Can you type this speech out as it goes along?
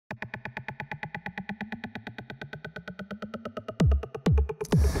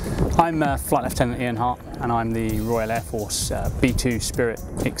I'm Flight Lieutenant Ian Hart, and I'm the Royal Air Force B-2 Spirit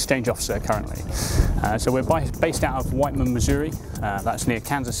Exchange Officer currently. So we're based out of Whiteman, Missouri. That's near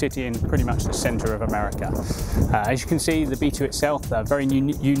Kansas City in pretty much the centre of America. As you can see, the B-2 itself, a very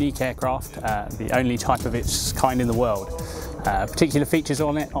unique aircraft, the only type of its kind in the world. Particular features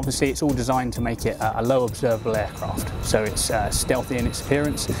on it, obviously it's all designed to make it a low observable aircraft. So it's stealthy in its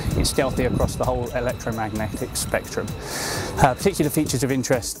appearance, it's stealthy across the whole electromagnetic spectrum. Particular features of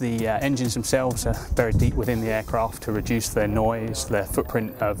interest, the engines themselves are buried deep within the aircraft to reduce their noise, their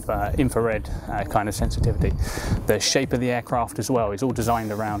footprint of infrared kind of sensitivity. The shape of the aircraft as well is all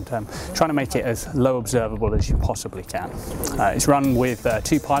designed around trying to make it as low observable as you possibly can. It's run with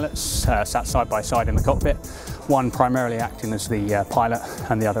two pilots sat side by side in the cockpit, one primarily acting as the pilot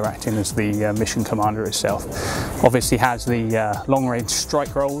and the other acting as the mission commander itself. Obviously has the long-range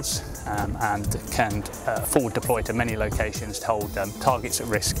strike roles and can forward deploy to many locations to hold targets at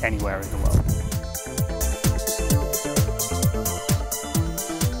risk anywhere in the world.